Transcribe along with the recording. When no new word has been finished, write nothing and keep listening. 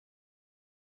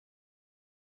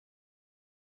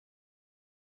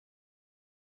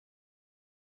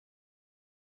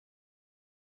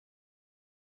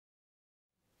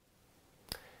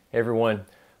Hey everyone,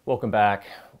 welcome back.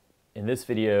 In this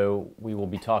video, we will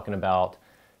be talking about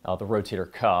the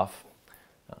rotator cuff.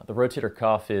 The rotator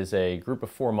cuff is a group of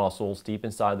four muscles deep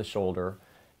inside the shoulder,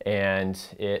 and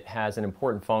it has an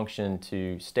important function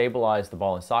to stabilize the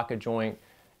ball and socket joint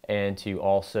and to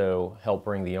also help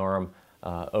bring the arm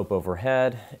up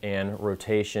overhead and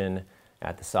rotation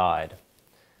at the side.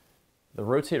 The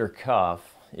rotator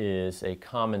cuff is a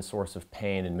common source of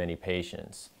pain in many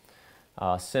patients.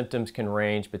 Symptoms can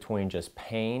range between just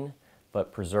pain,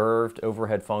 but preserved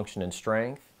overhead function and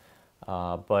strength,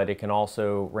 but it can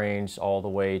also range all the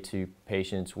way to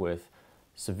patients with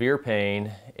severe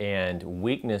pain and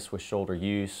weakness with shoulder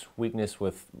use, weakness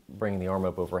with bringing the arm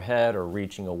up overhead or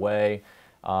reaching away,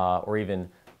 or even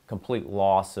complete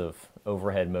loss of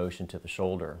overhead motion to the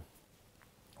shoulder.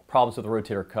 Problems with the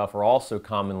rotator cuff are also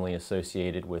commonly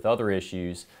associated with other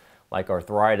issues like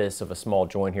arthritis of a small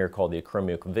joint here called the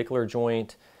acromioclavicular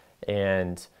joint,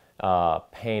 and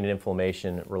pain and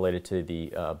inflammation related to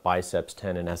the biceps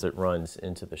tendon as it runs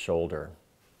into the shoulder.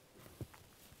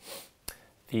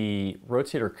 The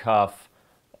rotator cuff,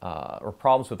 or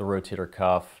problems with the rotator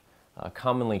cuff,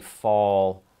 commonly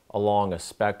fall along a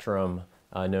spectrum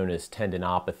known as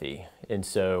tendinopathy. And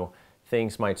so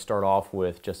things might start off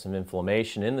with just some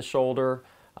inflammation in the shoulder,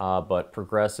 but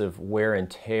progressive wear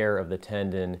and tear of the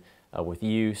tendon with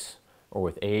use or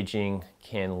with aging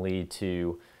can lead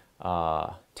to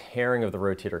tearing of the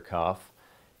rotator cuff.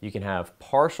 You can have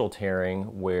partial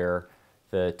tearing where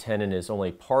the tendon is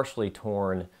only partially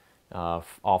torn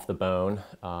off the bone,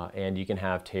 and you can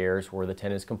have tears where the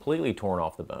tendon is completely torn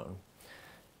off the bone.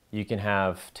 You can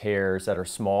have tears that are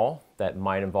small that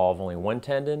might involve only one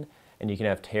tendon, and you can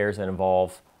have tears that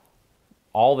involve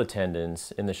all the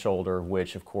tendons in the shoulder,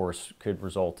 which of course could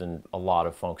result in a lot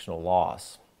of functional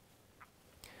loss.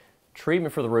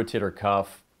 Treatment for the rotator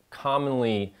cuff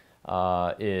commonly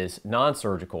is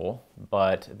non-surgical,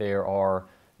 but there are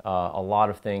a lot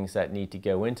of things that need to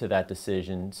go into that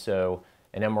decision. So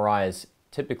an MRI is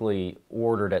typically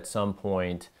ordered at some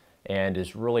point and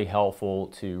is really helpful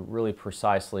to really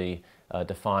precisely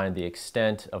define the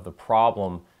extent of the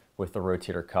problem with the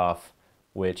rotator cuff,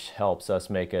 which helps us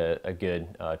make a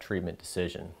good treatment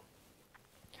decision.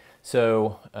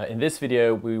 So in this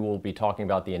video, we will be talking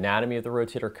about the anatomy of the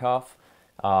rotator cuff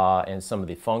and some of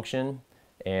the function,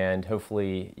 and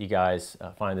hopefully you guys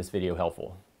find this video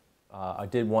helpful. I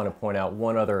did want to point out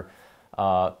one other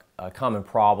common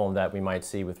problem that we might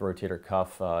see with rotator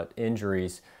cuff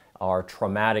injuries are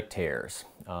traumatic tears.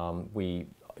 We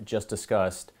just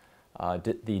discussed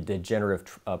the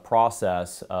degenerative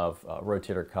process of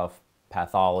rotator cuff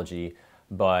pathology,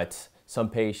 but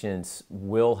some patients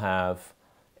will have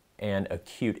an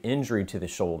acute injury to the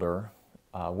shoulder,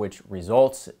 which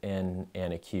results in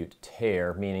an acute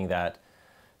tear, meaning that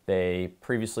they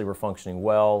previously were functioning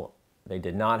well, they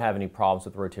did not have any problems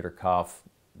with the rotator cuff,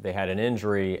 they had an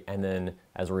injury, and then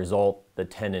as a result, the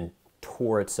tendon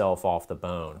tore itself off the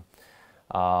bone.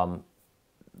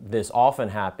 This often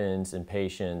happens in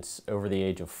patients over the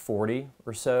age of 40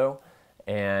 or so,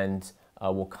 and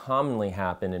will commonly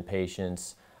happen in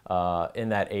patients in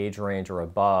that age range or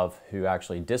above who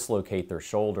actually dislocate their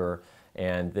shoulder,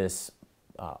 and this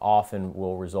often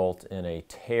will result in a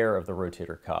tear of the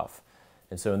rotator cuff.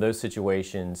 And so in those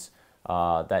situations,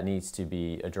 that needs to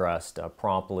be addressed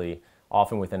promptly,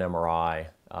 often with an MRI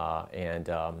and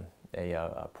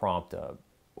a prompt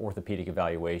orthopedic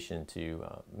evaluation to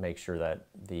make sure that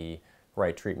the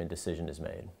right treatment decision is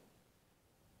made.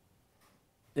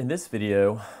 In this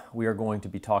video, we are going to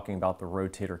be talking about the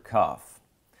rotator cuff.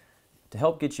 To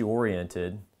help get you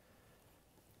oriented,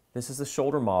 this is the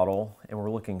shoulder model, and we're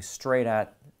looking straight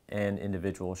at an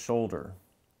individual shoulder.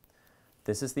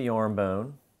 This is the arm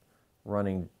bone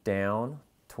running down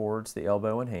towards the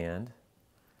elbow and hand.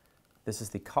 This is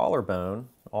the collarbone,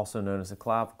 also known as the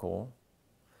clavicle,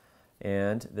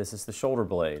 and this is the shoulder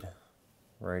blade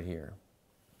right here.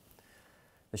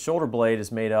 The shoulder blade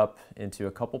is made up into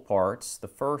a couple parts. The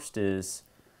first is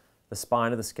the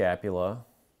spine of the scapula,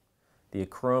 the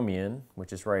acromion,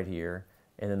 which is right here,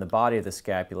 and then the body of the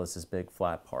scapula is this big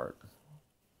flat part.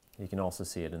 You can also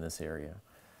see it in this area.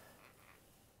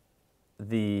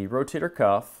 The rotator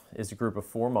cuff is a group of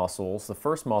four muscles. The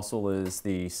first muscle is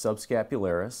the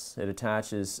subscapularis. It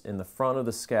attaches in the front of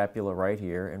the scapula right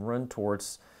here and runs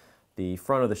towards the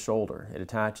front of the shoulder. It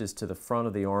attaches to the front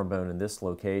of the arm bone in this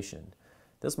location.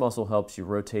 This muscle helps you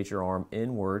rotate your arm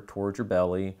inward towards your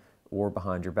belly or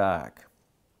behind your back.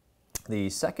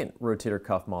 The second rotator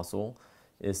cuff muscle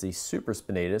is the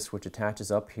supraspinatus, which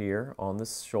attaches up here on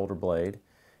this shoulder blade,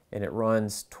 and it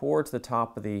runs towards the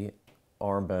top of the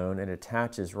arm bone and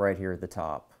attaches right here at the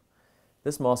top.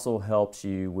 This muscle helps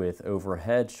you with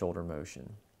overhead shoulder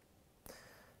motion.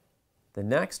 The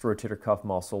next rotator cuff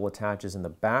muscle attaches in the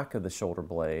back of the shoulder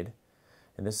blade,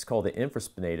 and this is called the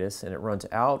infraspinatus, and it runs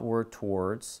outward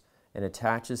towards and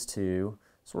attaches to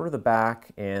sort of the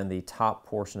back and the top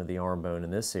portion of the arm bone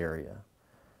in this area.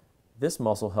 This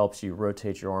muscle helps you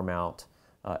rotate your arm out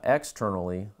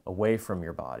externally away from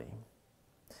your body.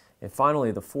 And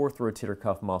finally, the fourth rotator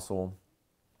cuff muscle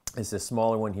is this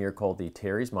smaller one here called the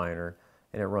Teres Minor,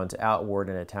 and it runs outward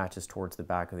and attaches towards the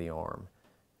back of the arm.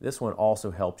 This one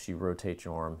also helps you rotate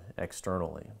your arm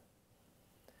externally.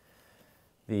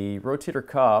 The rotator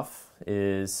cuff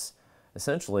is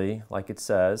essentially, like it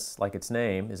says, like its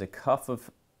name, is a cuff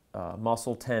of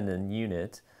muscle tendon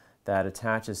unit that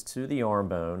attaches to the arm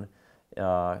bone,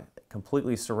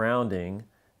 completely surrounding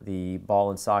the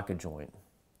ball and socket joint.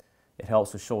 It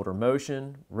helps with shoulder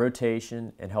motion,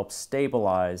 rotation, and helps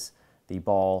stabilize the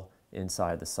ball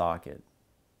inside the socket.